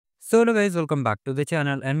So hello guys, welcome back to the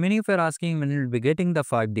channel, and many of you are asking when you'll be getting the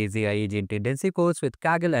 5 days AI agent intensive course with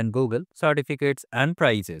Kaggle and Google certificates and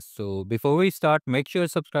prizes. So before we start, make sure to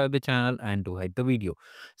subscribe the channel and to like the video.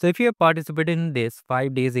 So if you have participated in this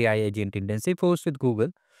 5 days AI agent intensive course with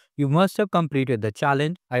Google, you must have completed the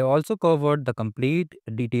challenge. I also covered the complete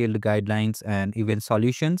detailed guidelines and even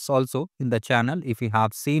solutions also in the channel. If you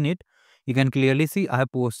have seen it, you can clearly see I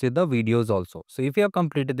have posted the videos also. So if you have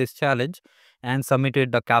completed this challenge and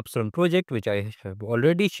submitted the capstone project, which I have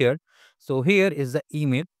already shared. So here is the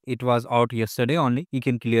email. It was out yesterday only. You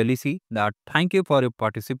can clearly see that thank you for your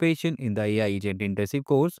participation in the AI agent intensive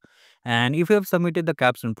course. And if you have submitted the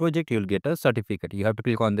capstone project, you'll get a certificate. You have to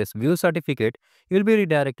click on this view certificate. You'll be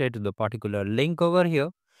redirected to the particular link over here,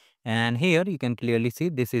 and here you can clearly see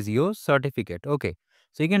this is your certificate. Okay,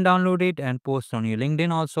 so you can download it and post on your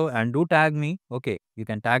LinkedIn also, and do tag me. Okay, you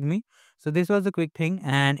can tag me. So this was a quick thing.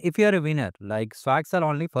 And if you are a winner, like swags are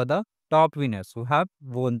only for the top winners who have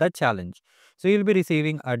won the challenge. So you'll be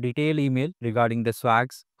receiving a detailed email regarding the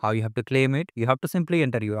swags, how you have to claim it. You have to simply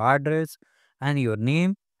enter your address and your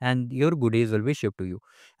name, and your goodies will be shipped to you.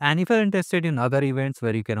 And if you're interested in other events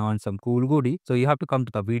where you can earn some cool goodie, so you have to come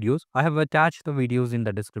to the videos. I have attached the videos in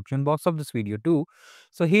the description box of this video too.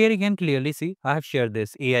 So here you can clearly see I have shared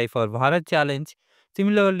this AI for Bharat challenge.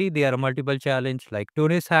 Similarly, there are multiple challenge like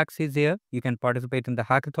Tony's hacks is here. You can participate in the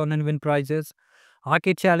hackathon and win prizes.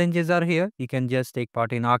 Arcade challenges are here. You can just take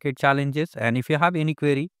part in arcade challenges. And if you have any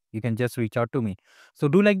query, you can just reach out to me. So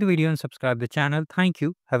do like the video and subscribe the channel. Thank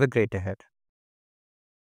you. Have a great day ahead.